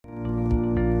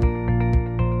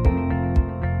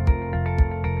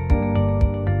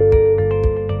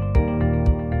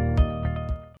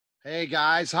Hey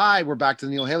guys, hi. We're back to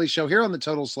the Neil Haley Show here on the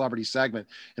Total Celebrity segment,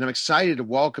 and I'm excited to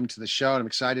welcome to the show, and I'm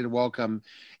excited to welcome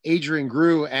Adrian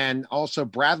Grew and also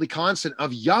Bradley Constant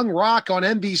of Young Rock on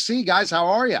NBC. Guys, how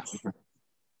are you?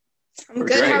 I'm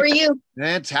good. How are you?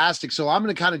 Fantastic. So I'm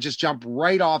going to kind of just jump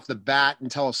right off the bat and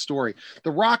tell a story.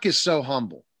 The Rock is so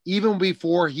humble. Even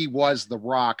before he was The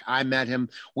Rock, I met him.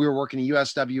 We were working at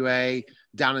USWA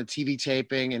down at TV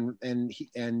taping, and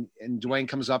Dwayne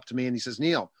comes up to me and he says,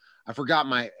 Neil, I forgot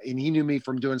and he knew me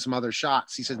from doing some other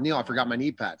shots. He said, Neil, I forgot my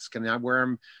knee pads. Can I wear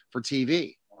them for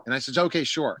TV? And I said, okay,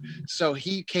 sure. So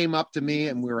he came up to me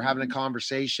and we were having a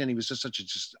conversation. He was just such a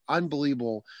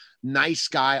unbelievable, nice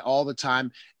guy all the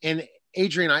time. And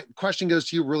Adrian, question goes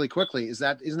to you really quickly.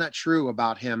 Isn't that true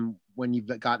about him when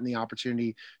you've gotten the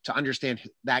opportunity to understand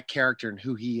that character and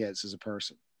who he is as a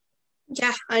person?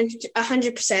 Yeah,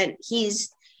 100%.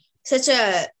 He's such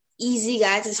a easy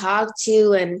guy to talk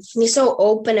to, and he's so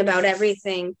open about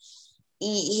everything.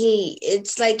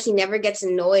 It's like he never gets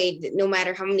annoyed no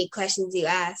matter how many questions you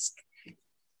ask.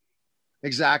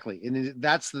 Exactly. And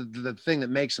that's the thing that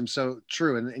makes him so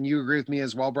true. And you agree with me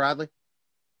as well, Bradley?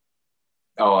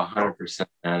 Oh,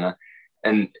 100%.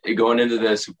 And going into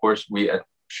this, of course, I'm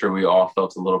sure we all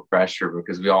felt a little pressure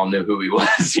because we all knew who he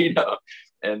was,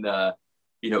 and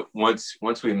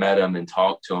once we met him and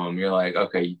talked to him, you're like,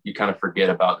 okay, you kind of forget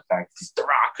about the fact he's The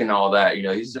Rock and all that.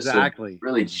 He's just a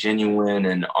really genuine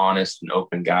and honest and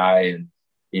open guy.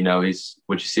 And, he's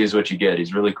what you see is what you get.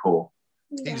 He's really cool.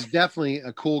 He's definitely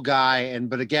a cool guy.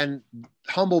 But again,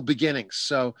 humble beginnings.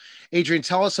 So Adrian,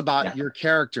 tell us about your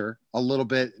character a little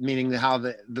bit, meaning how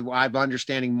I'm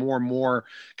understanding more and more,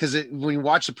 because when you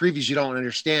watch the previews, you don't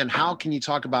understand. How can you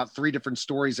talk about 3 different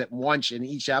stories at once in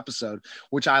each episode,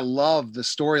 which I love the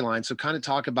storyline. So kind of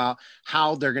talk about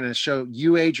how they're going to show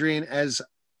you, Adrian, as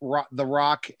The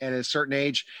Rock at a certain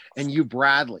age, and you,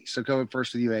 Bradley. So go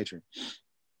first with you, Adrian.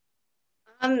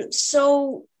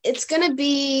 So it's going to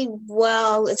be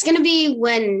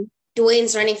when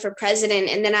Dwayne's running for president.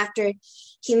 And then after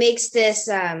he makes this,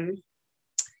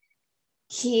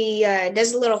 he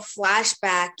does a little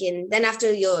flashback. And then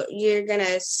after you're going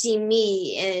to see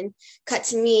me and cut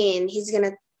to me, and he's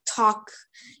going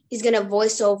to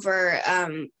voice over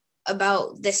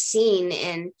about the scene.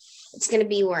 And it's going to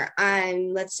be where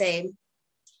I'm, let's say,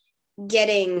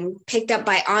 getting picked up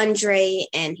by Andre,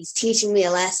 and he's teaching me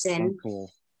a lesson. Oh,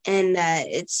 cool. And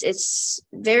it's a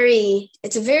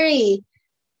very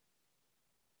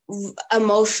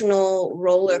emotional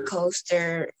roller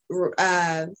coaster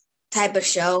type of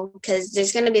show, because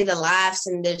there's going to be the laughs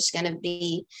and there's going to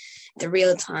be the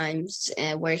real times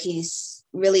where he's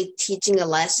really teaching a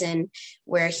lesson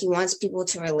where he wants people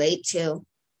to relate to.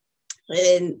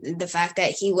 And the fact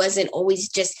that he wasn't always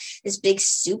just this big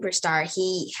superstar,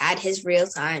 he had his real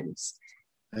times.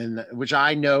 And which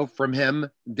I know from him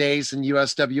days in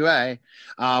USWA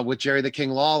with Jerry the King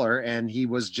Lawler. And he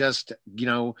was just,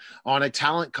 on a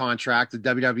talent contract at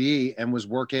WWE and was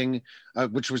working,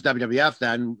 which was WWF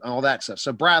then, all that stuff.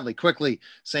 So Bradley, quickly,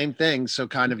 same thing. So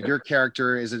kind of your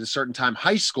character is at a certain time,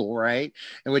 high school, right?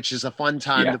 And which is a fun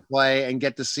time to play and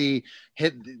get to see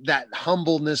that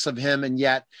humbleness of him, and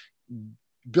yet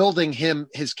building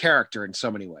his character in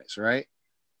so many ways, right?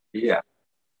 Yeah,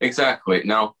 exactly.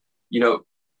 Now,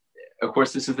 of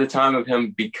course, this is the time of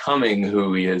him becoming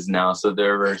who he is now. So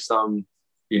there are some,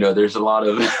 there's a lot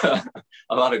of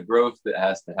a lot of growth that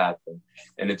has to happen,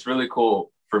 and it's really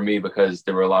cool for me because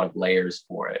there were a lot of layers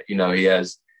for it.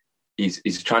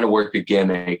 He's trying to work the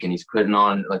gimmick, and he's putting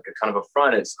on like a kind of a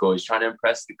front at school. He's trying to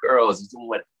impress the girls. He's doing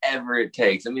whatever it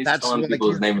takes. I mean, he's telling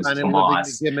people his name is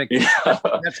Tomas.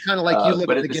 That's kind of like you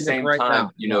living the gimmick right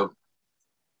now.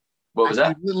 What was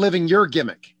that? Living your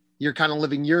gimmick. You're kind of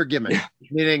living your gimmick,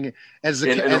 meaning as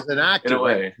an actor. In a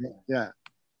way. Yeah.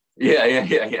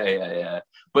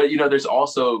 But, there's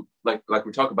also, like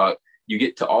we talk about, you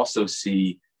get to also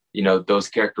see, those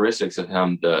characteristics of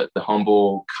him, the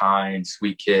humble, kind,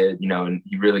 sweet kid, and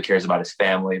he really cares about his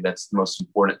family. That's the most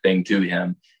important thing to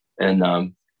him.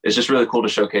 And it's just really cool to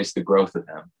showcase the growth of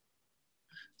him.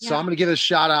 So I'm going to give a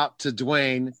shout out to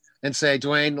Dwayne and say,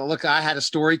 Dwayne, look, I had a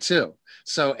story too.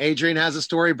 So Adrian has a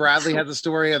story, Bradley has a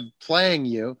story of playing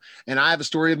you, and I have a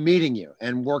story of meeting you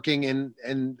and working in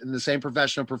the same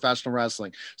professional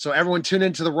wrestling. So everyone tune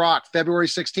into The Rock, February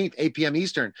 16th, 8 p.m.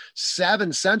 Eastern,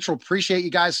 7 Central. Appreciate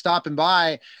you guys stopping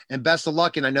by, and best of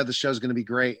luck. And I know the show's going to be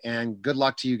great, and good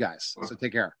luck to you guys. So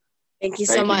take care. Thank you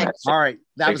so much. All right.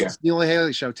 That was the Neil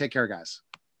Haley Show. Take care, guys.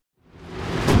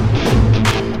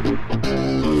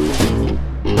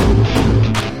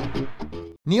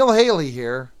 Neil Haley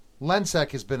here.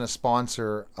 Lensec has been a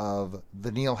sponsor of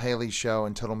the Neil Haley Show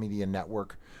and Total Media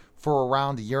Network for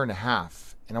around a year and a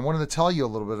half, and I wanted to tell you a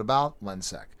little bit about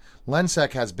Lensec.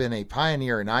 Lensec has been a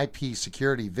pioneer in IP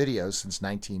security video since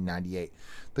 1998.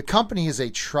 The company is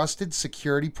a trusted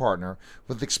security partner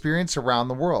with experience around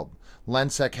the world.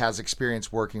 Lensec has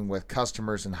experience working with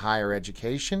customers in higher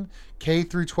education, K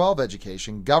through 12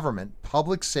 education, government,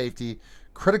 public safety,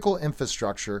 critical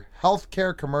infrastructure,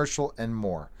 healthcare, commercial, and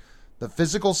more. The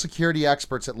physical security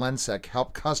experts at Lensec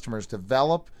help customers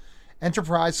develop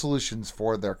enterprise solutions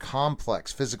for their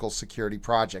complex physical security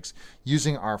projects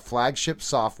using our flagship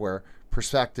software,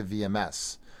 Perspective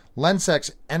VMS.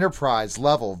 Lensec's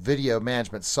enterprise-level video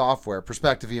management software,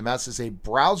 Perspective VMS, is a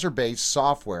browser-based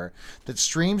software that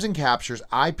streams and captures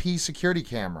IP security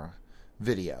camera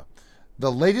video.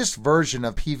 The latest version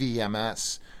of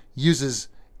PVMS uses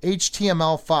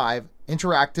HTML5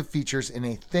 interactive features in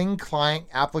a thin client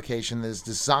application that is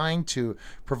designed to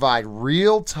provide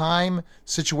real-time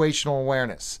situational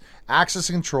awareness. Access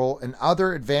control and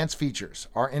other advanced features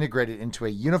are integrated into a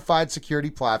unified security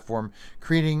platform,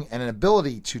 creating an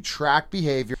ability to track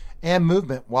behavior and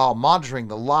movement while monitoring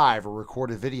the live or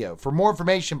recorded video. For more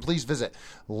information, please visit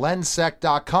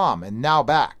lensec.com. And now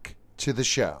back to the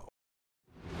show.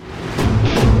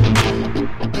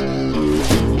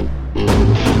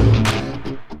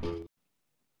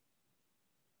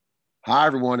 Hi,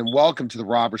 everyone, and welcome to the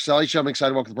Rob Rosselli Show. I'm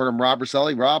excited to welcome to the program Rob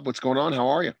Rosselli. Rob, what's going on? How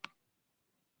are you?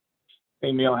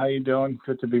 Hey, Neil, how you doing?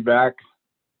 Good to be back.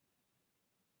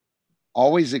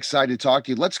 Always excited to talk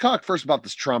to you. Let's talk first about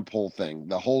this Trump whole thing,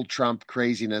 the whole Trump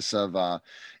craziness of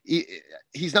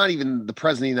he's not even the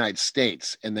president of the United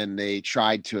States, and then they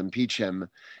tried to impeach him,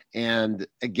 and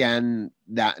again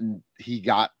that he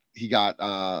got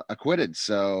acquitted.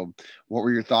 So, what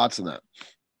were your thoughts on that?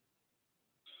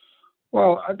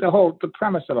 Well, the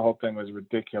premise of the whole thing was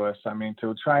ridiculous. I mean,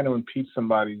 to try to impeach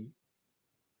somebody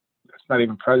that's not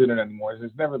even president anymore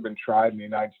has never been tried in the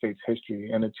United States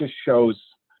history, and it just shows.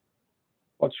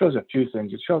 Well, it shows a few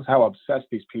things. It shows how obsessed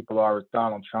these people are with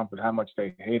Donald Trump and how much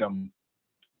they hate him.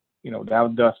 You know, thou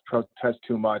dost protest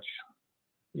too much.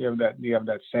 You have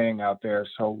that saying out there.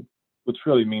 So, which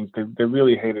really means they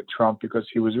really hated Trump because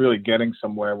he was really getting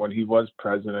somewhere when he was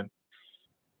president.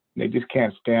 They just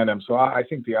can't stand him. So I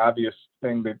think the obvious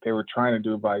thing that they were trying to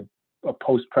do by a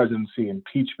post-presidency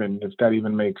impeachment, if that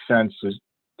even makes sense, is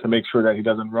to make sure that he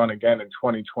doesn't run again in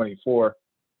 2024.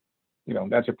 You know,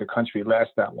 that's if the country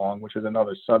lasts that long, which is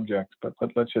another subject. But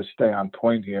let's just stay on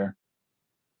point here.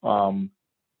 They're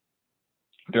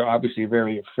obviously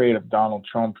very afraid of Donald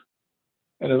Trump.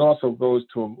 And it also goes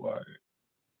to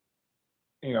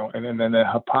and then the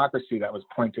hypocrisy that was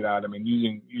pointed out. I mean,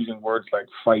 using words like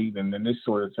fight and this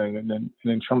sort of thing, and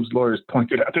then Trump's lawyers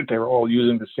pointed out that they were all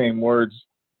using the same words.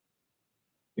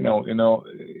 It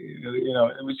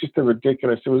was just a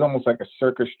ridiculous. It was almost like a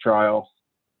circus trial.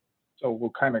 So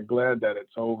we're kind of glad that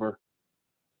it's over,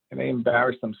 and they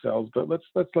embarrassed themselves. But let's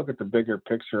look at the bigger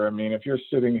picture. I mean, if you're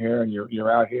sitting here and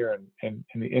you're out here and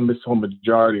the imbecile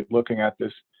majority looking at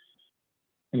this,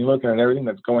 and you look at everything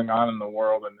that's going on in the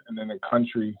world and in the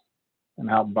country and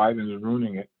how Biden is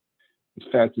ruining it as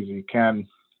fast as he can.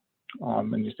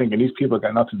 And you're thinking these people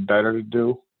got nothing better to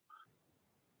do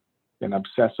than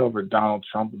obsess over Donald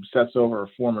Trump, obsess over a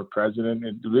former president.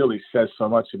 It really says so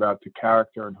much about the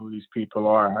character and who these people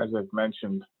are, as I've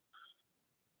mentioned.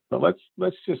 But let's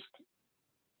just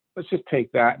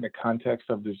take that in the context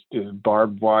of this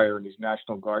barbed wire and these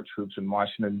National Guard troops in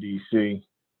Washington, D.C.,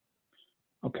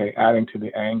 okay, adding to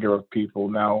the anger of people.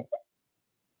 Now,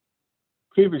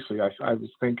 previously, I was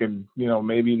thinking,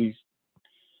 maybe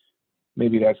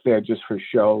that's there just for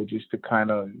show, just to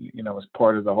kind of, as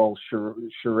part of the whole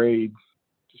charade,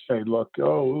 to say, look,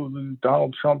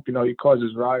 Donald Trump, he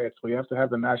causes riots. We have to have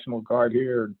the National Guard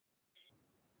here.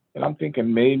 And I'm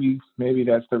thinking maybe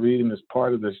that's the reason, as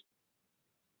part of the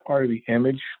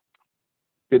image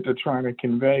that they're trying to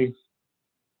convey.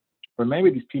 Or maybe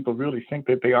these people really think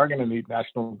that they are going to need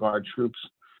National Guard troops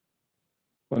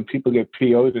when people get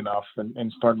PO'd enough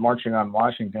and start marching on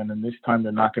Washington, and this time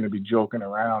they're not going to be joking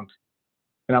around.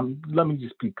 And let me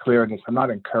just be clear on this. I'm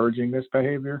not encouraging this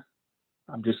behavior.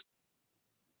 I'm just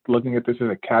looking at this as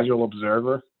a casual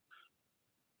observer.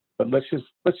 But let's just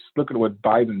look at what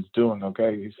Biden's doing,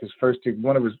 okay?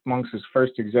 Amongst his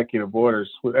first executive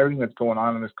orders, with everything that's going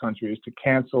on in this country, is to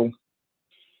cancel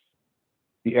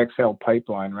the XL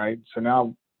pipeline, right? So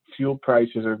now fuel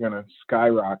prices are going to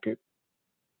skyrocket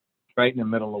right in the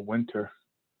middle of winter.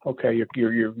 Okay,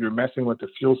 you're messing with the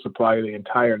fuel supply of the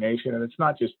entire nation, and it's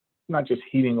not just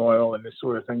heating oil and this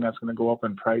sort of thing that's going to go up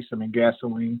in price. I mean,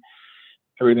 gasoline,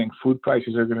 everything, food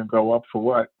prices are going to go up for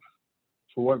what?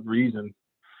 For what reason?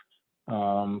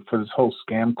 For this whole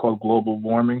scam called global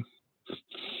warming.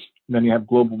 And then you have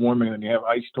global warming, and then you have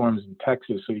ice storms in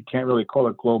Texas. So you can't really call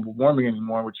it global warming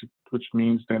anymore, which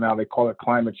means now they call it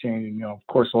climate change. And, of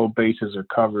course, all bases are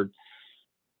covered.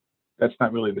 That's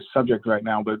not really the subject right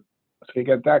now, but so you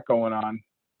got that going on.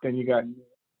 Then you got,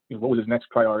 what was his next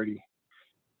priority?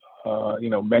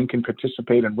 Men can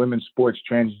participate in women's sports,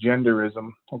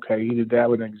 transgenderism. Okay, he did that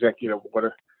with an executive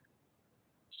order.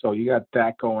 So you got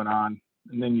that going on.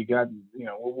 And then you got,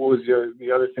 what was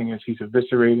the other thing is he's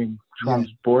eviscerating Trump's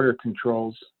border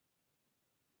controls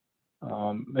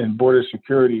and border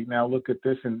security. Now look at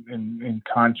this in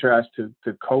contrast to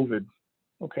COVID.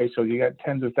 Okay, so you got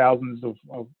tens of thousands of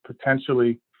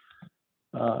potentially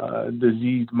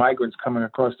diseased migrants coming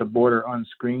across the border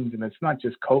unscreened, and it's not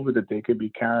just COVID that they could be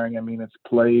carrying. I mean, it's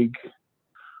plague.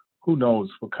 Who knows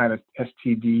what kind of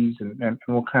STDs and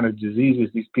what kind of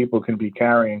diseases these people can be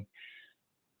carrying.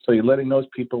 So you're letting those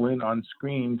people in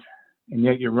unscreened, and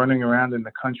yet you're running around in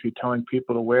the country telling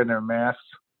people to wear their masks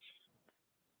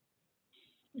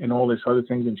and all this other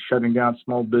things, and shutting down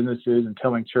small businesses and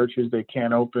telling churches they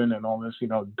can't open and all this,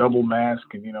 double mask,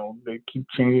 and, they keep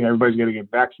changing. Everybody's got to get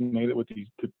vaccinated with these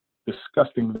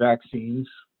disgusting vaccines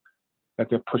that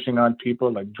they're pushing on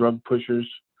people like drug pushers.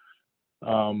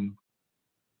 So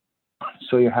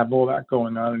you have all that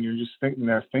going on, and you're just thinking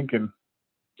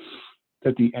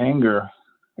that the anger,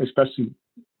 especially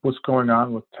what's going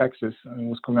on with Texas,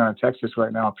 what's going on in Texas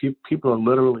right now, people are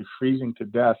literally freezing to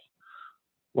death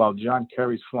while John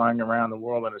Kerry's flying around the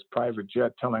world in his private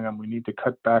jet telling them we need to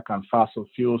cut back on fossil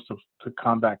fuels to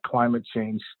combat climate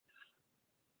change.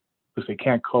 Because they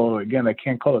can't call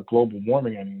it global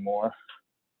warming anymore,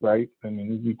 right? I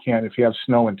mean, you can't, if you have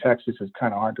snow in Texas, it's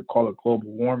kind of hard to call it global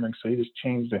warming. So you just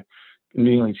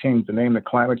conveniently changed the name to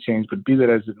climate change, but be that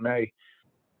as it may.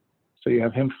 So you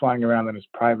have him flying around in his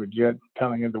private jet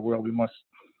telling the world we must,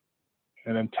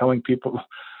 and then telling people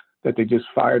that they just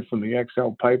fired from the XL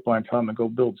pipeline, telling them to go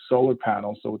build solar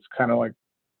panels. So it's kind of like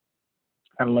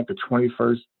a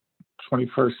 21st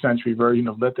century version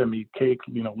of let them eat cake,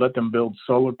 let them build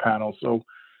solar panels. So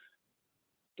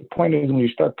the point is, when you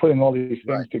start putting all these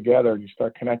things together and you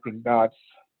start connecting dots,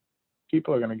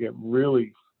 people are going to get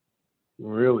really,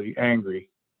 really angry.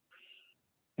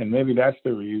 And maybe that's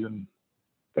the reason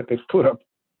that they put up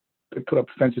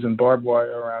fences and barbed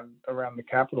wire around the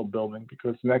Capitol building,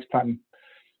 because next time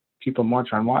people march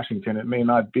on Washington, it may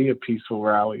not be a peaceful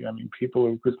rally. I mean, people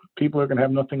are going to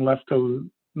have nothing left to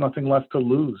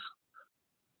lose.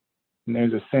 And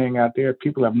there's a saying out there: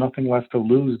 people have nothing left to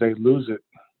lose, they lose it.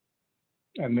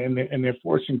 And then they're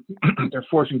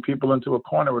forcing people into a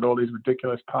corner with all these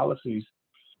ridiculous policies.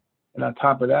 And on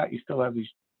top of that, you still have these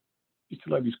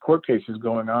court cases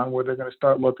going on where they're going to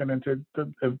start looking into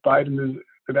if Biden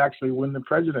could actually win the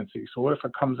presidency. So what if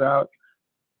it comes out,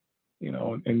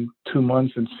 in 2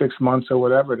 months and 6 months or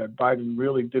whatever, that Biden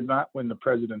really did not win the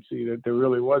presidency, that there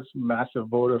really was massive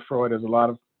voter fraud, as a lot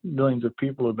of millions of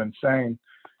people have been saying?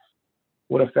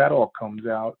 What if that all comes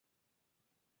out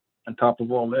on top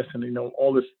of all this? And,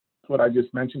 all this, what I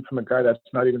just mentioned, from a guy that's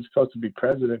not even supposed to be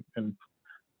president. And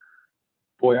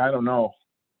boy, I don't know.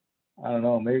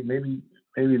 Maybe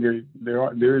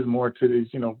there is more to these,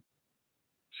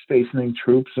 stationing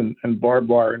troops and barbed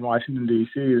wire in Washington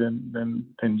D.C.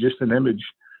 than just an image.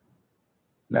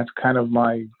 And that's kind of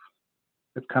my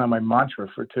mantra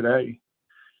for today.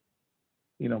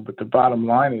 But the bottom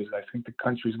line is, I think the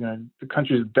country's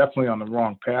definitely on the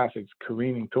wrong path. It's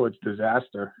careening towards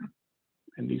disaster,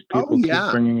 and these people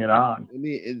keep bringing it on. I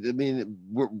mean,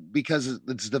 because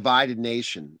it's a divided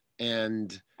nation,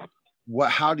 and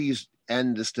how do you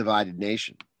end this divided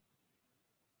nation?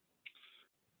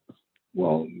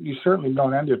 Well, you certainly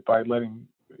don't end it by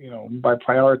by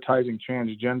prioritizing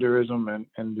transgenderism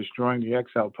and destroying the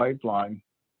XL pipeline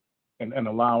and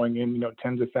allowing in,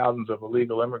 tens of thousands of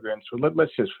illegal immigrants. So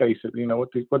let's just face it,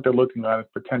 what they're looking at is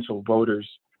potential voters.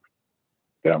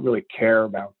 They don't really care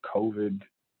about COVID.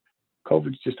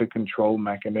 COVID's just a control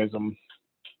mechanism.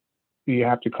 You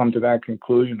have to come to that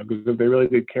conclusion, because if they really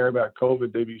did care about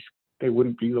COVID, they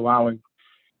wouldn't be allowing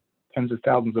tens of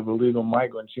thousands of illegal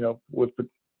migrants, with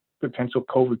potential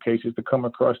COVID cases to come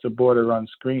across the border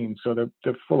unscreened. So they're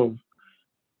full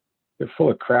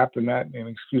of crap in that, and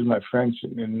excuse my French,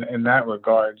 in that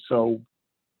regard. So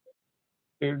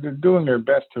they're doing their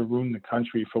best to ruin the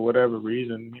country for whatever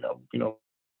reason,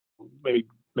 maybe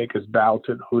make us bow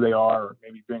to who they are, or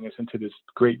maybe bring us into this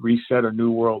great reset or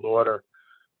new world order,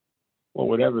 or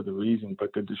whatever the reason. But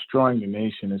they're destroying the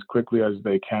nation as quickly as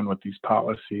they can with these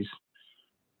policies.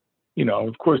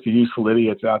 Of course, the useful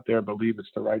idiots out there believe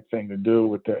it's the right thing to do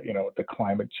with the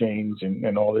climate change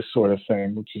and all this sort of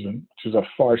thing, which is a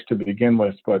farce to begin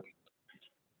with. But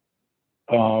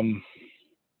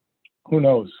Who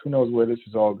knows? Who knows where this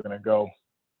is all going to go?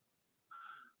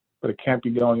 But it can't be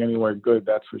going anywhere good,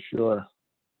 that's for sure.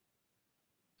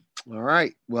 All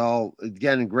right. Well,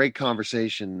 again, a great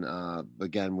conversation.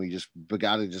 Again, we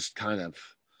got to just kind of,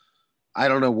 I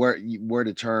don't know where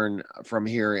to turn from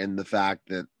here in the fact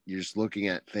that you're just looking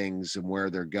at things and where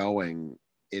they're going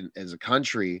as a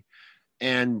country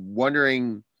and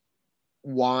wondering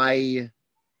why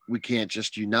we can't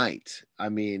just unite. I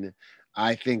mean,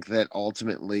 I think that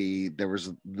ultimately there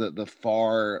was the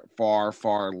far, far,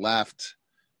 far left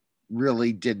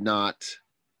really did not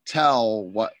tell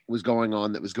what was going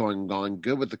on that was going on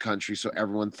good with the country. So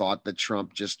everyone thought that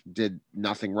Trump just did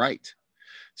nothing right.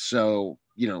 So,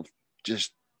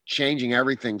 just changing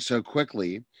everything so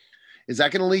quickly, is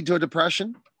that going to lead to a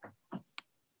depression?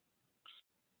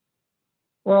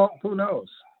 Well, who knows?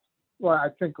 Well, I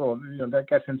think, that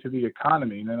gets into the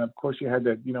economy. And then, of course, you had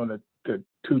that, the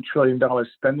 $2 trillion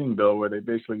spending bill where they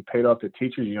basically paid off the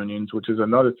teachers unions, which is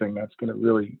another thing that's going to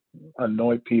really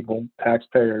annoy people,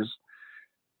 taxpayers,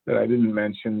 that I didn't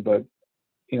mention. But,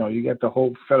 you get the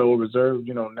whole Federal Reserve,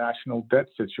 national debt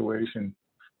situation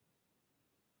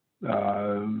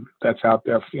that's out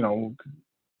there, the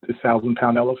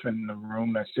 1,000-pound elephant in the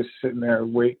room that's just sitting there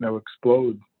waiting to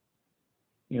explode.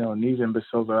 And these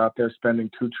imbeciles are out there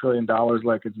spending $2 trillion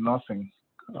like it's nothing.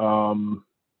 So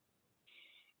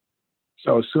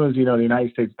as soon as, the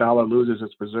United States dollar loses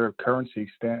its reserve currency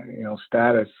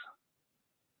status,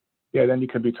 then you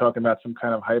could be talking about some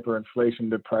kind of hyperinflation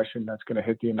depression that's going to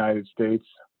hit the United States.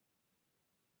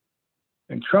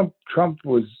 And Trump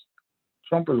was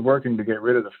working to get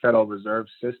rid of the Federal Reserve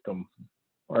System,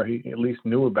 or he at least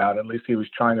knew about it. At least he was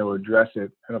trying to address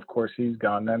it. And of course, he's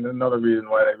gone. And another reason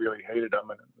why they really hated him,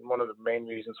 and one of the main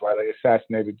reasons why they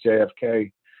assassinated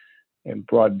JFK in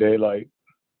broad daylight.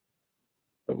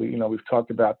 But we've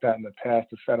talked about that in the past,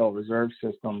 the Federal Reserve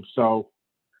System. So,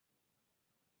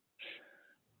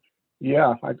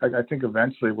 yeah, I think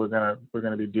eventually we're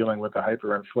gonna be dealing with a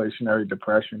hyperinflationary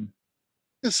depression.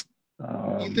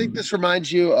 You think this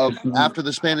reminds you of after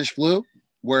the Spanish flu,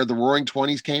 where the Roaring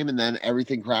 '20s came and then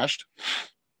everything crashed?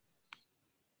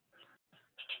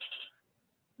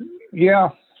 Yeah.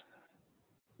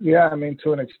 I mean,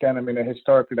 to an extent. I mean,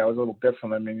 historically that was a little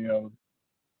different. I mean,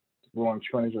 Roaring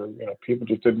 '20s were, people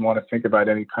just didn't want to think about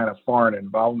any kind of foreign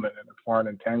involvement and foreign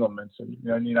entanglements, and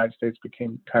the United States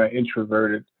became kind of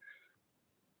introverted.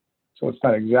 So it's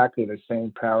not exactly the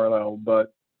same parallel,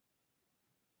 but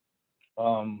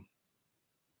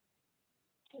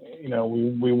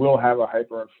we will have a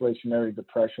hyperinflationary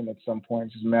depression at some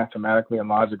point. Just mathematically and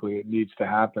logically, it needs to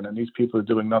happen. And these people are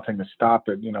doing nothing to stop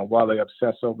it. While they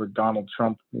obsess over Donald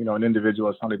Trump, an individual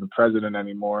that's not even president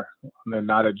anymore, and they're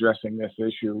not addressing this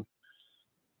issue.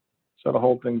 So the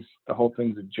whole thing's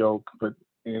a joke. But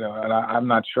and I'm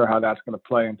not sure how that's going to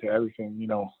play into everything.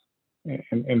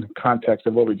 In the context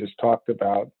of what we just talked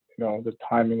about. The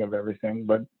timing of everything,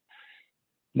 but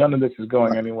none of this is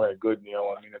going anywhere good,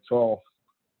 Neil. I mean, it's all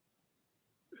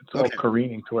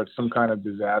careening towards some kind of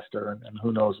disaster, and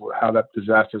who knows how that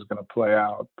disaster is going to play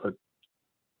out. But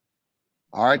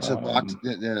all right, so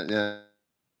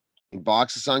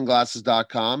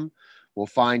boxofsunglasses.com. We'll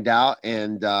find out.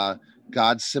 And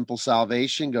God's Simple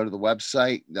Salvation. Go to the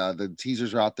website. The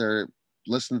teasers are out there.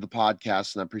 Listen to the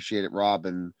podcast, and I appreciate it, Rob.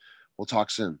 And we'll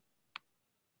talk soon.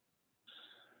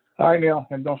 All right, Neil,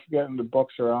 and don't forget the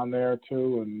books are on there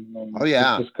too, and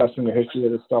just discussing the history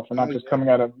of this stuff. We're not just coming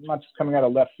out of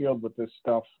left field with this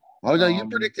stuff. Oh no, you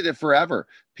predicted it forever.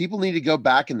 People need to go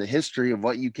back in the history of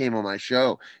what you came on my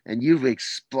show, and you've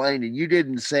explained, and you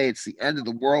didn't say it's the end of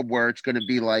the world where it's going to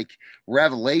be like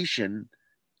Revelation.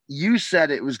 You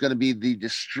said it was going to be the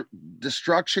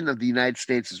destruction of the United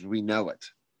States as we know it.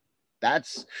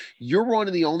 You're one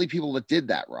of the only people that did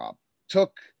that, Rob.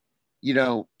 Took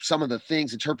some of the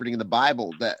things interpreting in the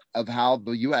Bible of how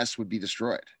the U.S. would be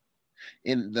destroyed,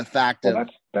 in the fact of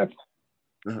that's.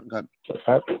 Go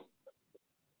ahead.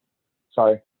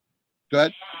 Sorry. Go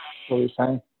ahead. What were you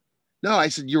saying? No, I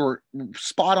said you were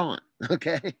spot on.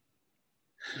 Okay.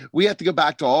 We have to go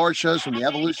back to all our shows from the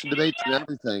evolution debates and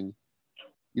everything.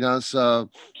 So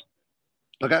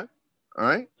okay, all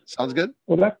right. Sounds good.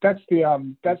 Well, that's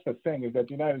the thing, is that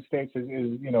the United States is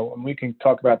and we can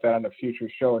talk about that on a future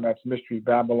show, and that's Mystery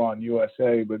Babylon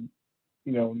USA. But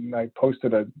I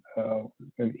posted an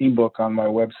ebook on my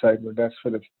website where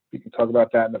we can talk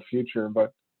about that in the future.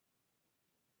 But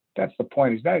that's the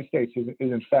point. The United States is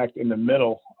in fact in the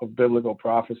middle of biblical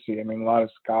prophecy. I mean, a lot of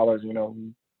scholars,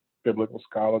 biblical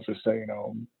scholars, will say,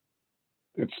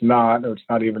 it's not, or it's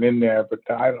not even in there. But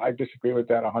I disagree with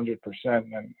that 100%.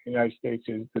 And the United States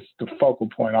is the focal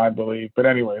point, I believe. But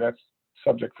anyway, that's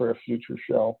subject for a future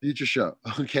show. Future show.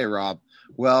 Okay, Rob.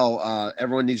 Well,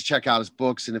 everyone needs to check out his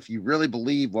books. And if you really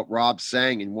believe what Rob's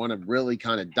saying and want to really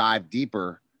kind of dive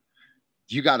deeper,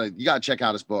 you gotta check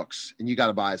out his books, and you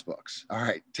gotta buy his books. All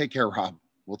right. Take care, Rob.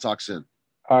 We'll talk soon.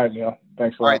 All right, Neil.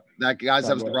 Thanks a lot. All right, guys,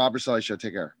 that was the Rob Rosselli Show.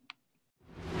 Take care.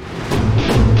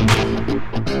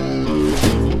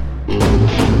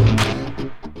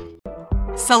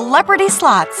 Celebrity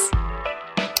Slots.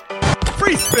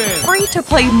 Free spin. Free to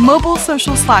play mobile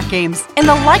social slot games in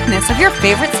the likeness of your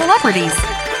favorite celebrities.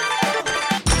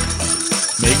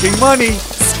 Making money.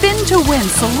 Spin to win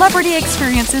celebrity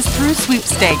experiences through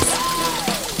sweepstakes.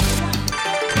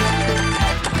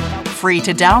 Free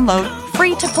to download,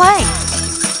 free to play.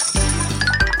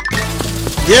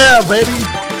 Yeah, baby.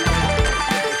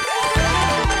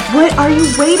 What are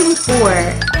you waiting for?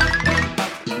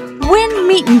 Win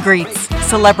meet and greets,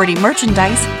 celebrity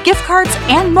merchandise, gift cards,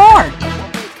 and more.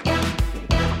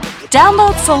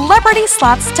 Download Celebrity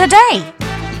Slots today.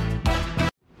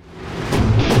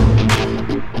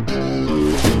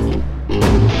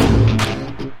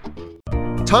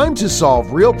 Time to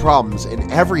solve real problems in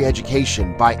every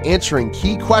education by answering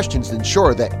key questions to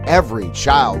ensure that every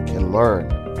child can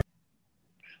learn.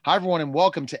 Hi, everyone, and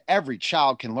welcome to Every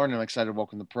Child Can Learn. I'm excited to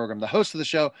welcome the program, the host of the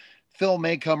show, Phil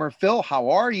Maycomer. Phil, how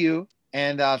are you?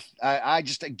 And I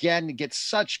just, again, get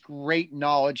such great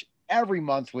knowledge every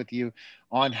month with you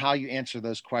on how you answer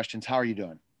those questions. How are you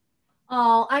doing?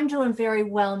 Oh, I'm doing very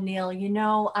well, Neil. You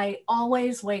know, I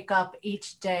always wake up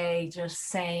each day just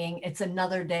saying it's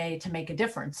another day to make a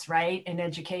difference, right, in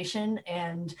education.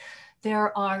 And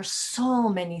there are so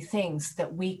many things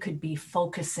that we could be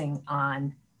focusing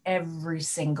on every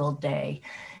single day.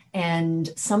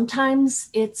 And sometimes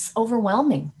it's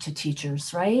overwhelming to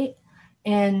teachers, right?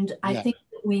 And I think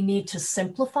that we need to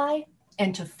simplify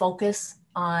and to focus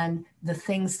on the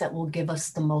things that will give us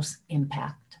the most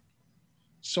impact.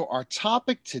 So our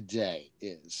topic today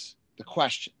is the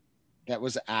question that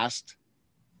was asked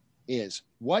is,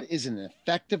 what is an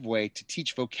effective way to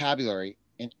teach vocabulary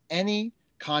in any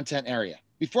content area?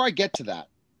 Before I get to that,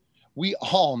 we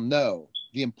all know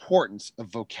the importance of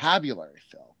vocabulary,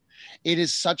 Phil. It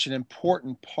is such an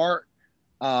important part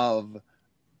of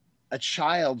a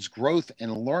child's growth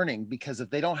and learning, because if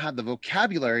they don't have the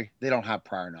vocabulary, they don't have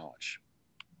prior knowledge.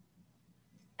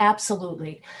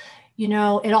 Absolutely. You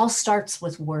know, it all starts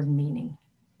with word meaning.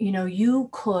 You know, you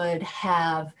could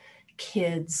have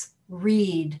kids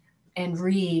read and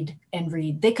read and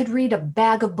read. They could read a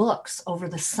bag of books over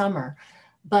the summer.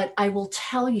 But I will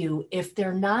tell you, if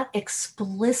they're not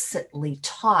explicitly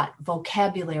taught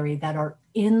vocabulary that are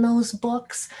in those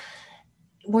books,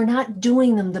 we're not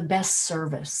doing them the best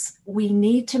service. We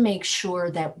need to make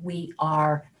sure that we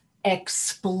are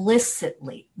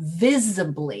explicitly,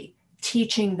 visibly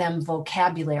teaching them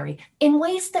vocabulary in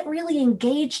ways that really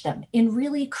engage them, in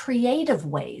really creative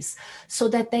ways, so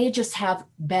that they just have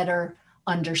better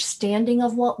understanding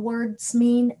of what words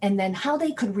mean, and then how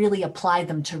they could really apply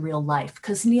them to real life.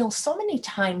 Because Neil, so many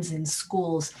times in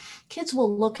schools, kids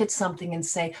will look at something and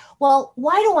say, well,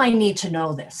 why do I need to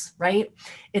know this, right?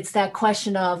 It's that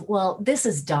question of, well, this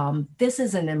is dumb, this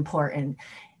isn't important.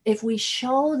 If we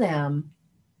show them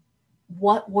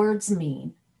what words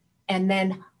mean, and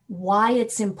then why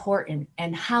it's important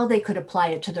and how they could apply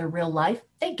it to their real life,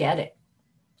 they get it.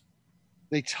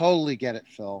 They totally get it,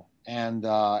 Phil. And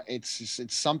it's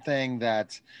something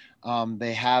that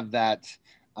they have that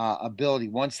ability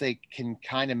once they can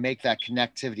kind of make that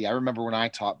connectivity. I remember when I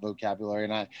taught vocabulary,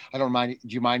 and I don't mind.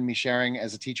 Do you mind me sharing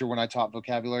as a teacher when I taught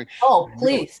vocabulary? Oh,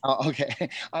 please. Okay.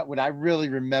 What I really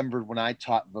remembered when I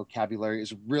taught vocabulary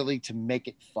is really to make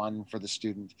it fun for the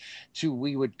student.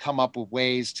 We would come up with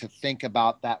ways to think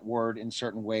about that word in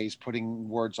certain ways, putting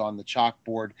words on the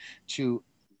chalkboard, to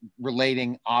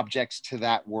relating objects to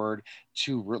that word,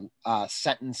 to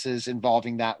sentences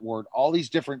involving that word, all these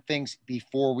different things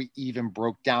before we even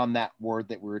broke down that word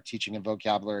that we were teaching in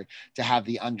vocabulary, to have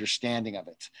the understanding of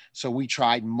it. So we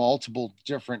tried multiple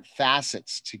different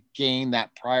facets to gain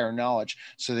that prior knowledge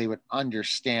so they would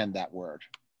understand that word.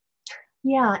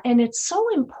 Yeah, and it's so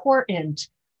important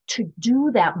to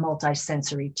do that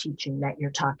multisensory teaching that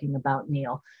you're talking about,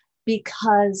 Neil,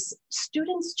 because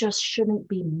students just shouldn't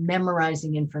be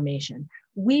memorizing information.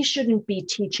 We shouldn't be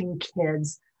teaching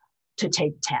kids to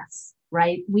take tests,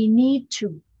 right? We need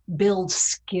to build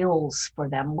skills for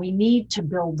them. We need to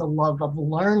build the love of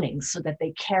learning so that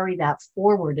they carry that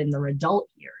forward in their adult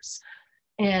years.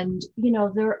 And, you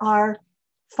know, there are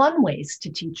fun ways to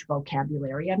teach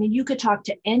vocabulary. I mean, you could talk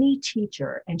to any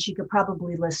teacher and she could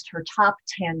probably list her top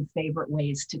 10 favorite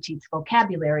ways to teach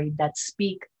vocabulary that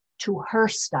speak to her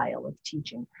style of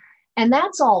teaching. And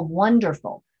that's all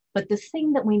wonderful. But the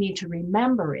thing that we need to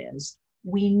remember is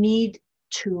we need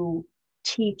to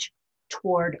teach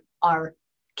toward our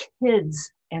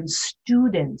kids' and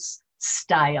students'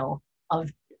 style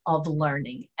of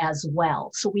learning as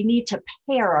well. So we need to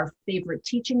pair our favorite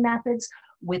teaching methods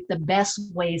with the best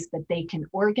ways that they can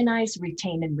organize,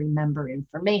 retain, and remember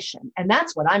information. And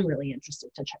that's what I'm really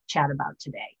interested to chat about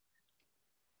today.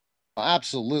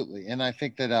 Absolutely. And I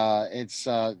think that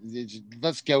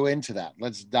let's go into that.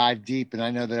 Let's dive deep. And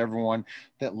I know that everyone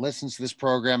that listens to this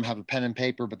program have a pen and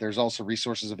paper, but there's also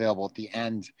resources available at the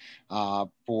end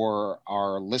for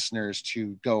our listeners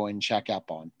to go and check up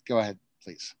on. Go ahead,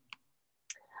 please.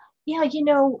 Yeah,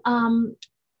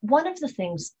 one of the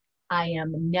things I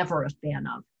am never a fan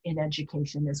of in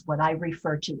education is what I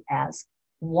refer to as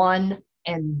one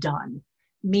and done,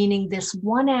 meaning this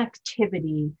one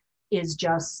activity is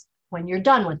just, when you're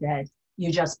done with it,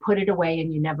 you just put it away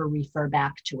and you never refer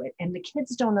back to it. And the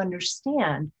kids don't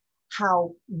understand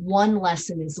how one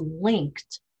lesson is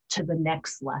linked to the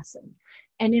next lesson.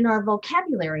 And in our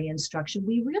vocabulary instruction,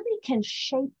 we really can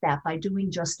shape that by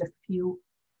doing just a few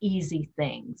easy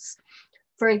things.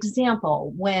 For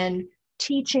example, when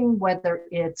teaching, whether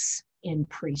it's in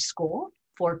preschool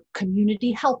for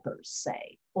community helpers,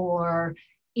 say, or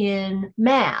in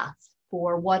math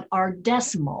for what are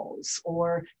decimals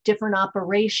or different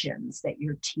operations that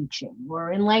you're teaching,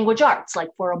 or in language arts, like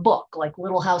for a book, like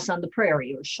Little House on the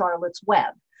Prairie or Charlotte's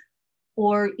Web,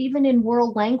 or even in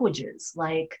world languages,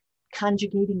 like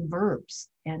conjugating verbs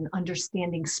and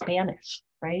understanding Spanish,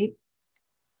 right?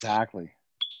 Exactly.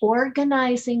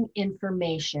 Organizing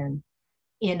information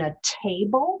in a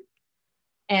table.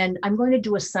 And I'm going to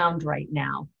do a sound right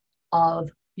now of,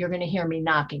 you're going to hear me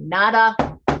knocking, not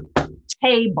a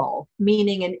table,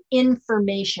 meaning an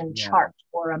information chart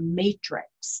or a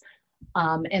matrix.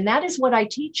 And that is what I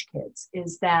teach kids,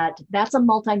 is that's a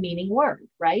multi-meaning word,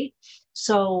 right?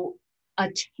 So a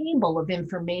table of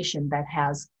information that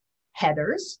has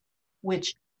headers,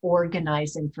 which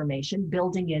organize information,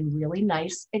 building in really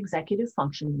nice executive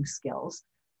functioning skills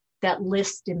that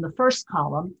list in the first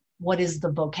column what is the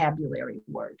vocabulary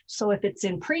word. So if it's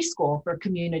in preschool for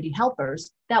community helpers,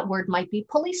 that word might be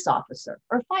police officer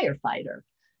or firefighter.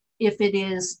 If it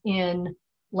is in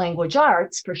language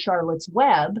arts for Charlotte's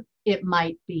Web, it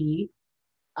might be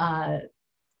the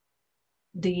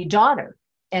daughter,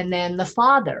 and then the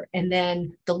father, and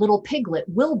then the little piglet,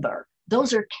 Wilbur.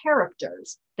 Those are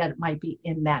characters that might be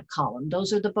in that column.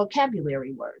 Those are the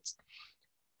vocabulary words.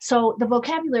 So the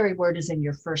vocabulary word is in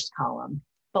your first column,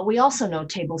 but we also know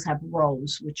tables have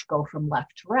rows which go from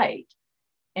left to right.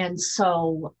 And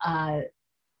so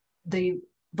the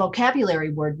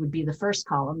vocabulary word would be the first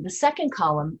column. The second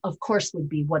column, of course, would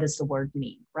be, what does the word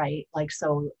mean, right? Like,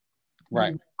 so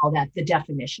right. All that, the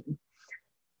definition.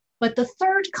 But the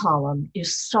third column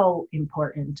is so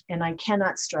important, and I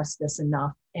cannot stress this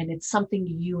enough, and it's something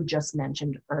you just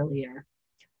mentioned earlier.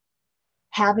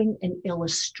 Having an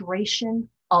illustration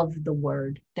of the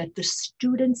word that the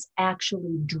students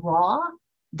actually draw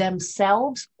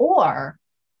themselves or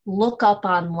look up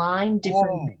online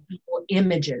different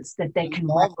images that they can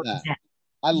represent.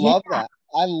 I love that.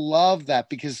 I love that,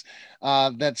 because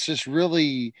that's just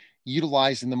really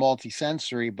utilized in the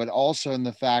multisensory, but also in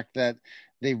the fact that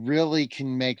they really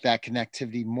can make that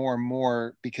connectivity more and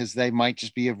more, because they might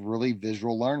just be a really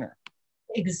visual learner.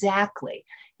 Exactly.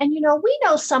 And, we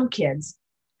know some kids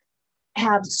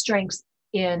have strengths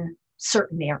in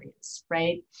certain areas,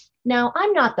 right? Now,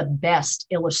 I'm not the best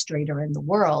illustrator in the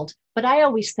world, but I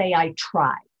always say I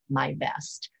try my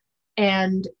best.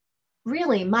 And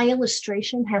really, my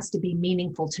illustration has to be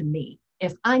meaningful to me.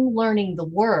 If I'm learning the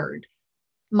word,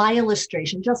 my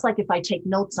illustration, just like if I take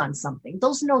notes on something,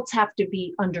 those notes have to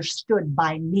be understood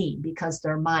by me because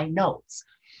they're my notes.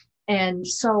 And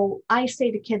so I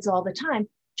say to kids all the time,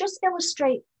 just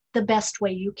illustrate the best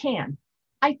way you can.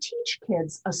 I teach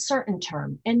kids a certain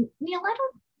term, and Neil, I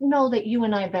don't know that you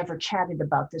and I have ever chatted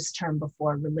about this term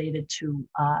before related to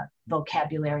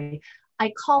vocabulary.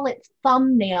 I call it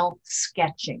thumbnail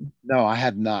sketching. No, I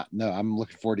have not. No, I'm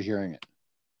looking forward to hearing it.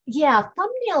 Yeah,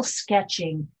 thumbnail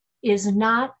sketching is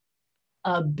not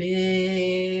a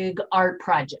big art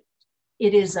project.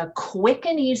 It is a quick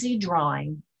and easy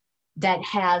drawing that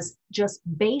has just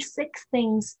basic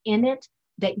things in it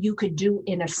that you could do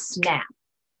in a snap.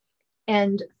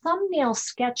 And thumbnail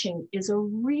sketching is a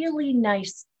really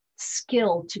nice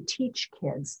skill to teach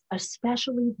kids,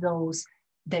 especially those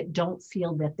that don't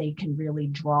feel that they can really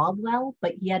draw well,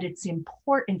 but yet it's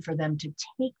important for them to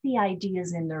take the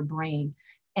ideas in their brain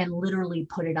and literally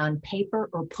put it on paper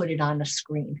or put it on a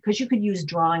screen, because you could use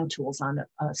drawing tools on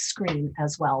a screen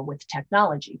as well with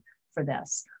technology for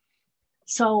this.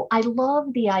 So I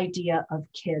love the idea of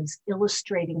kids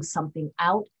illustrating something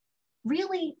out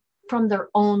really from their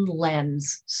own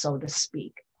lens, so to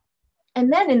speak.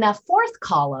 And then in that fourth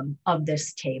column of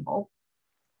this table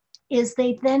is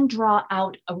they then draw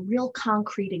out a real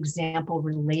concrete example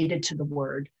related to the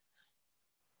word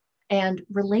and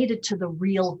related to the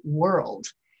real world.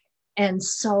 And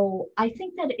so I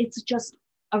think that it's just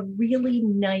a really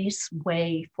nice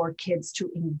way for kids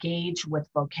to engage with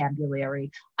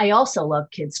vocabulary. I also love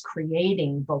kids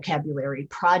creating vocabulary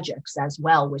projects as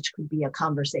well, which could be a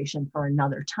conversation for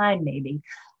another time maybe.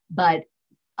 But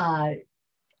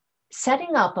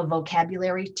setting up a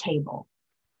vocabulary table,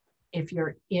 if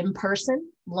you're in person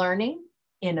learning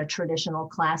in a traditional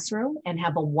classroom and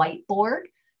have a whiteboard,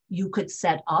 you could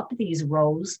set up these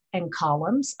rows and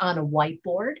columns on a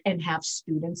whiteboard and have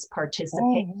students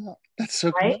participate. Oh, wow. That's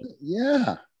so right? cool.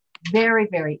 Yeah. Very,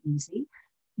 very easy.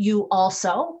 You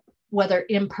also, whether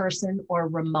in person or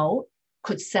remote,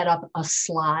 could set up a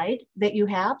slide that you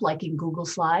have, like in Google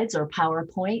Slides or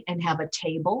PowerPoint, and have a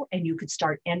table, and you could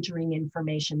start entering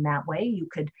information that way. You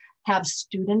could have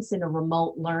students in a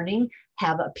remote learning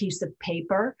have a piece of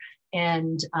paper,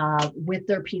 and with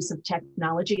their piece of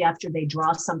technology, after they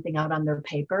draw something out on their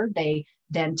paper, they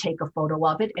then take a photo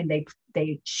of it and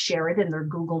they share it in their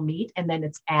Google Meet, and then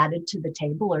it's added to the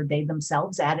table, or they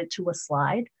themselves add it to a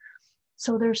slide.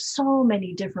 So there's so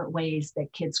many different ways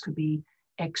that kids could be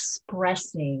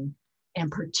expressing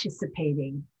and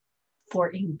participating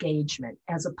for engagement,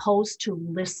 as opposed to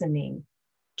listening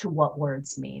to what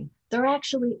words mean. They're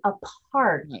actually a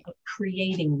part of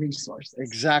creating resources.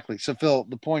 Exactly. So Phil,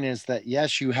 the point is that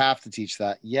yes, you have to teach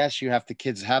that. Yes, you have the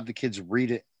kids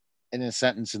read it in a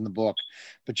sentence in the book,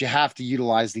 but you have to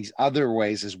utilize these other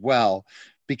ways as well,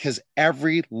 because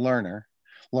every learner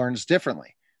learns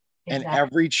differently. Exactly. And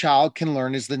every child can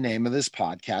learn is the name of this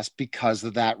podcast because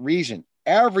of that reason.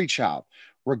 Every child,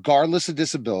 regardless of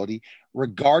disability,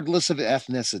 regardless of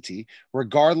ethnicity,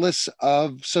 regardless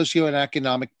of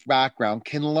socioeconomic background,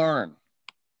 can learn.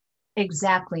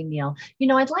 Exactly, Neil. You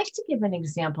know, I'd like to give an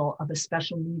example of a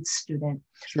special needs student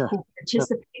who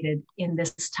participated in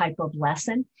this type of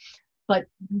lesson, but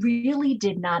really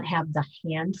did not have the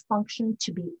hand function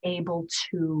to be able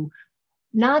to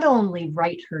not only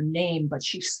write her name, but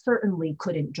she certainly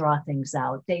couldn't draw things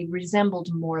out. They resembled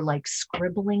more like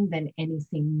scribbling than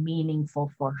anything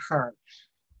meaningful for her.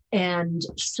 And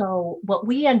so what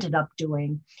we ended up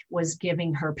doing was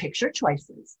giving her picture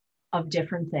choices of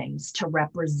different things to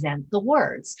represent the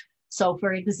words. So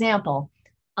for example,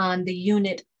 on the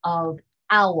unit of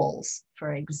owls,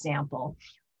 for example,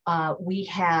 we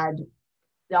had,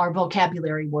 our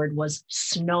vocabulary word was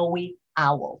snowy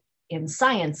owl. In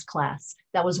science class,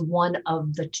 that was one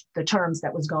of the terms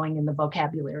that was going in the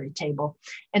vocabulary table.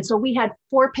 And so we had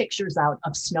 4 pictures out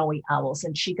of snowy owls,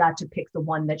 and she got to pick the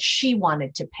one that she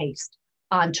wanted to paste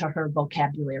onto her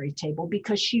vocabulary table,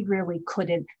 because she really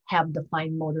couldn't have the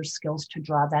fine motor skills to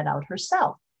draw that out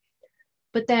herself.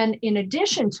 But then in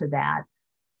addition to that,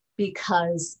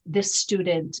 because this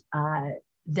student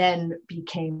then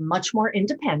became much more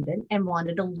independent and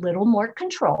wanted a little more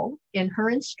control in her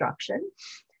instruction,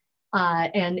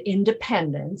 and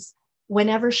independence,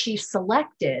 whenever she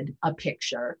selected a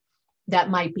picture that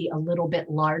might be a little bit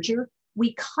larger,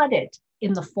 we cut it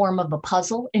in the form of a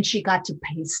puzzle, and she got to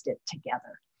paste it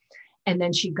together. And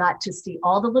then she got to see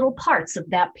all the little parts of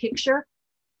that picture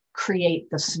create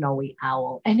the snowy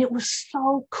owl. And it was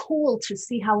so cool to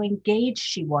see how engaged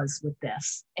she was with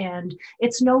this. And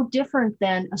it's no different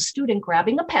than a student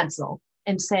grabbing a pencil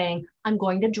and saying, I'm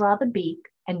going to draw the beak,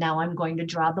 and now I'm going to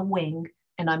draw the wing,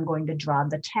 and I'm going to draw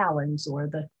the talons or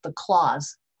the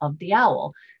claws of the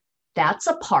owl. That's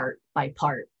a part by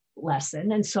part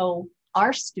lesson. And so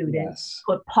our students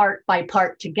put part by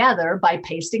part together by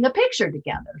pasting a picture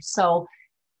together. So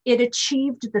it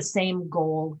achieved the same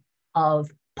goal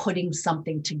of putting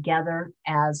something together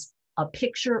as a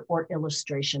picture or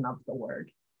illustration of the word.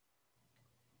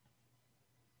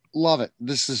 Love it.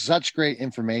 This is such great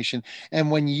information.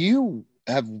 And when you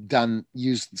have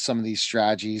used some of these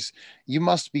strategies, you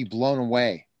must be blown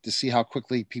away to see how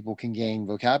quickly people can gain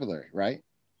vocabulary, right?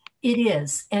 It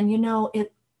is. And you know,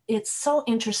 it's so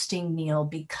interesting, Neil,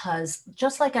 because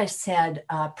just like I said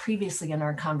previously in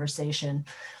our conversation,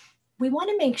 we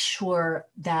want to make sure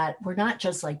that we're not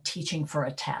just like teaching for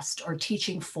a test or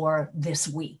teaching for this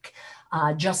week,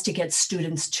 just to get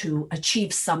students to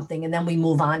achieve something and then we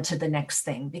move on to the next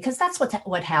thing, because that's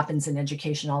what happens in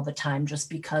education all the time, just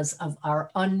because of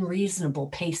our unreasonable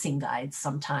pacing guides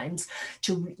sometimes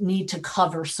to need to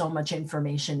cover so much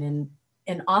information in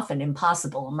an often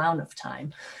impossible amount of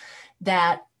time.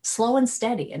 That slow and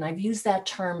steady, and I've used that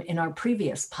term in our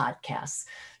previous podcasts.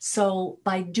 So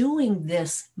by doing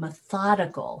this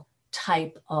methodical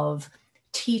type of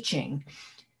teaching,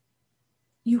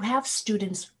 you have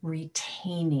students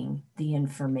retaining the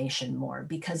information more,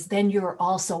 because then you're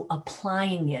also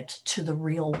applying it to the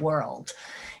real world.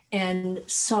 And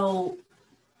so,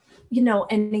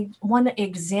 and one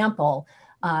example,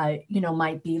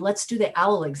 might be, let's do the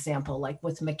owl example, like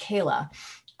with Michaela.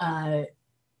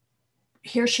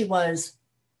 Here she was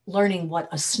learning what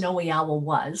a snowy owl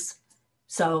was.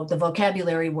 So the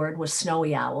vocabulary word was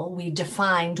snowy owl. We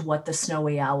defined what the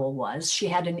snowy owl was. She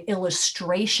had an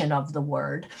illustration of the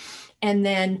word. And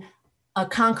then a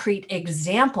concrete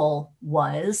example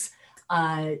was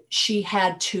she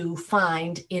had to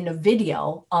find in a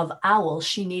video of owls,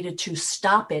 she needed to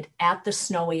stop it at the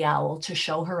snowy owl to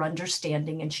show her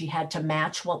understanding. And she had to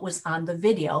match what was on the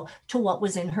video to what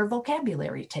was in her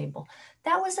vocabulary table.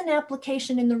 That was an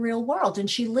application in the real world. And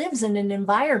she lives in an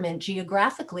environment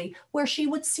geographically where she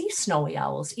would see snowy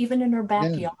owls, even in her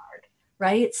backyard,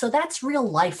 right? So that's real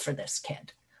life for this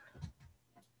kid.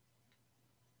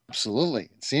 Absolutely.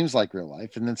 It seems like real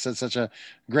life. And it's such a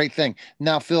great thing.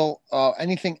 Now, Phil,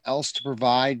 anything else to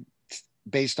provide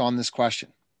based on this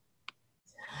question?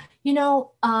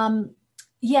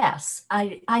 Yes,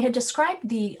 I had described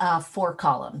the 4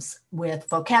 columns with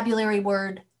vocabulary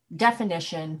word,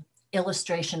 definition,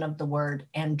 illustration of the word,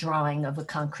 and drawing of a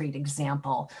concrete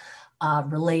example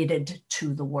related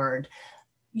to the word.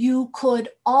 You could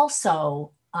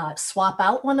also swap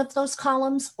out one of those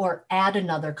columns or add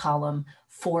another column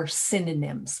for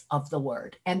synonyms of the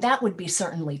word. And that would be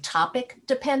certainly topic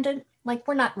dependent. Like,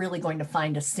 we're not really going to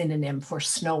find a synonym for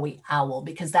snowy owl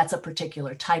because that's a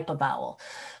particular type of owl.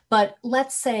 But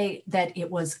let's say that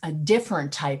it was a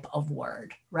different type of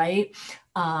word, right?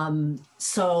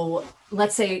 So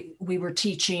let's say we were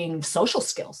teaching social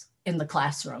skills in the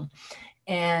classroom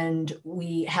and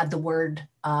we had the word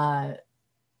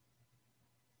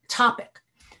topic.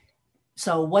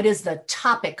 So what is the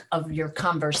topic of your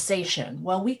conversation?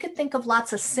 Well, we could think of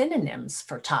lots of synonyms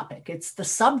for topic. It's the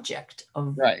subject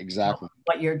of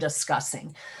what you're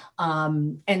discussing,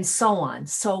 and so on.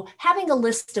 So having a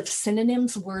list of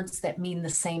synonyms, words that mean the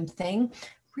same thing,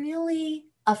 really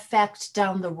affect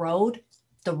down the road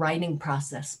the writing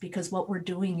process, because what we're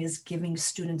doing is giving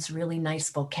students really nice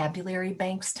vocabulary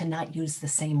banks to not use the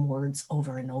same words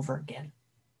over and over again.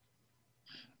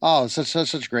 Oh,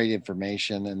 such great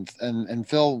information. And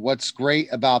Phil, what's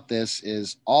great about this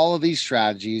is all of these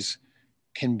strategies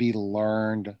can be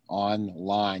learned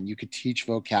online. You could teach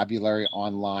vocabulary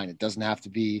online. It doesn't have to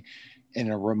be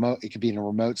in a remote, it could be in a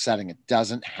remote setting. It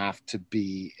doesn't have to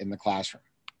be in the classroom.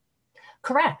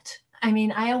 Correct. I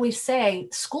mean, I always say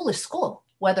school is school,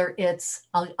 whether it's,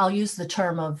 I'll use the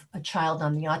term of a child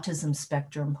on the autism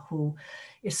spectrum who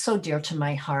is so dear to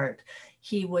my heart.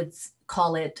 He would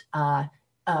call it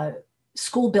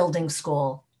school building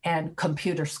school and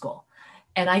computer school.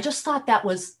 And I just thought that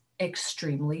was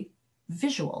extremely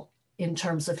visual in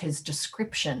terms of his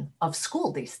description of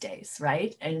school these days,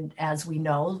 right? And as we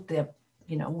know,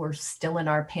 we're still in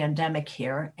our pandemic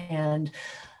here, and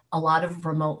a lot of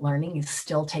remote learning is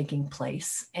still taking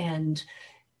place. And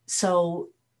so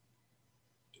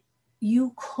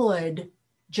you could,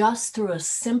 just through a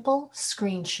simple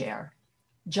screen share,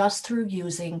 just through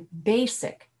using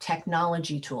basic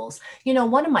technology tools.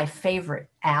 One of my favorite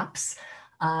apps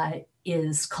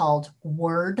is called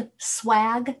Word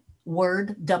Swag,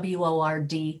 Word,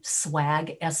 W-O-R-D,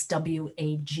 Swag,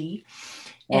 S-W-A-G.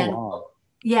 And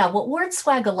what Word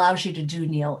Swag allows you to do,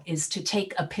 Neil, is to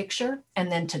take a picture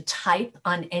and then to type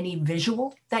on any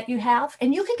visual that you have.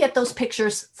 And you can get those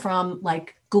pictures from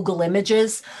like Google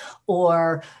Images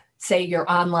or say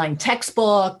your online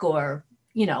textbook or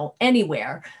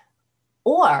anywhere,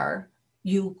 or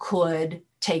you could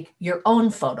take your own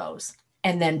photos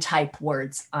and then type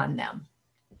words on them.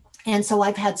 And so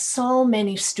I've had so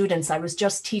many students. I was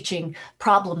just teaching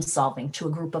problem solving to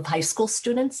a group of high school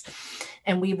students,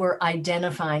 and we were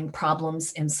identifying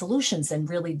problems and solutions and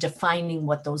really defining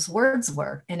what those words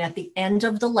were. And at the end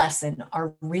of the lesson,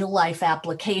 our real life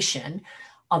application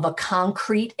of a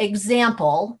concrete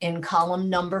example in column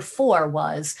number 4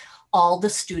 was all the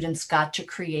students got to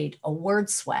create a word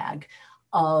swag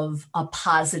of a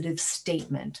positive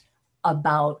statement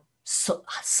about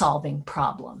solving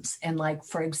problems. And like,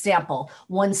 for example,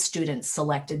 one student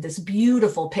selected this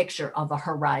beautiful picture of a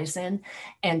horizon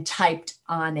and typed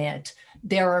on it,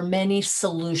 "There are many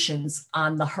solutions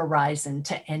on the horizon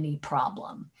to any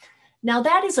problem." Now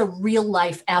that is a real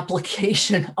life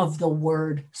application of the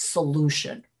word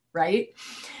solution, right?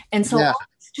 And so all the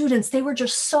students, they were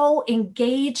just so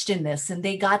engaged in this, and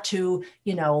they got to,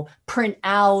 print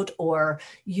out or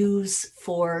use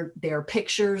for their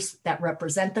pictures that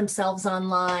represent themselves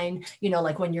online.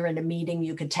 Like when you're in a meeting,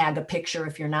 you could tag a picture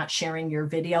if you're not sharing your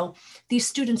video. These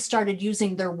students started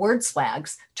using their word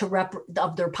swags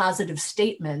of their positive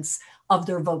statements of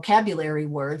their vocabulary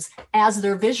words as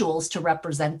their visuals to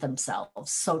represent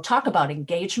themselves. So talk about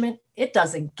engagement. It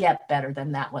doesn't get better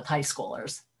than that with high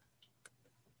schoolers.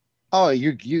 Oh,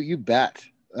 you bet.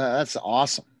 That's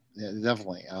awesome. Yeah,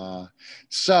 definitely.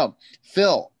 So,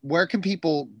 Phil, where can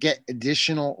people get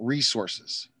additional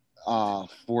resources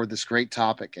for this great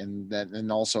topic and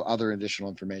also other additional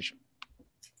information?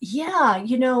 Yeah,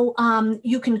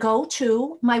 you can go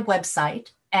to my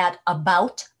website at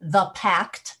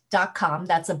aboutthepact.com.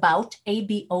 That's about,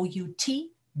 ABOUT,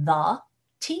 the,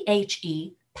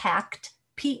 THE, pact,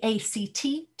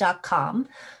 PACT.com,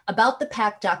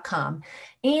 aboutthepact.com.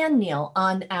 And Neil,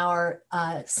 on our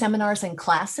seminars and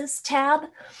classes tab,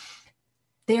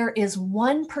 there is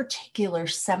one particular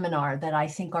seminar that I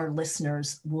think our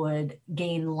listeners would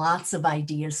gain lots of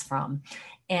ideas from.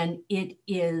 And it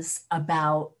is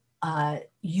about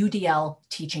UDL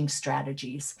teaching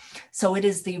strategies. So it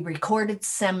is the recorded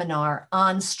seminar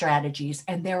on strategies,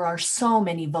 and there are so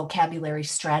many vocabulary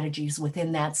strategies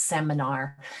within that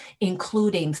seminar,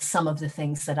 including some of the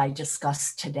things that I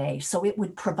discussed today. So it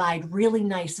would provide really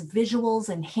nice visuals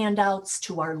and handouts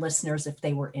to our listeners if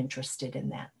they were interested in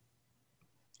that.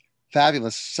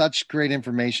 Fabulous. Such great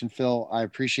information, Phil. I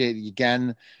appreciate it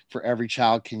again for Every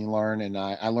Child Can Learn. And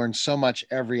I learned so much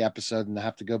every episode, and I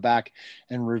have to go back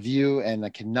and review, and I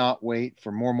cannot wait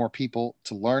for more and more people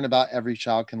to learn about Every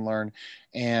Child Can Learn,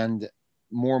 and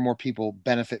more people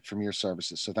benefit from your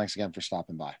services. So thanks again for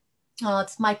stopping by. Oh,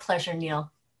 it's my pleasure, Neil.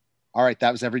 All right.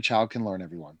 That was Every Child Can Learn,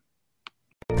 everyone.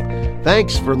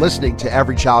 Thanks for listening to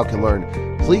Every Child Can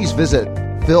Learn. Please visit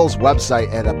Phil's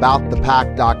website at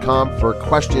aboutthepact.com for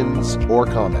questions or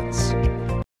comments.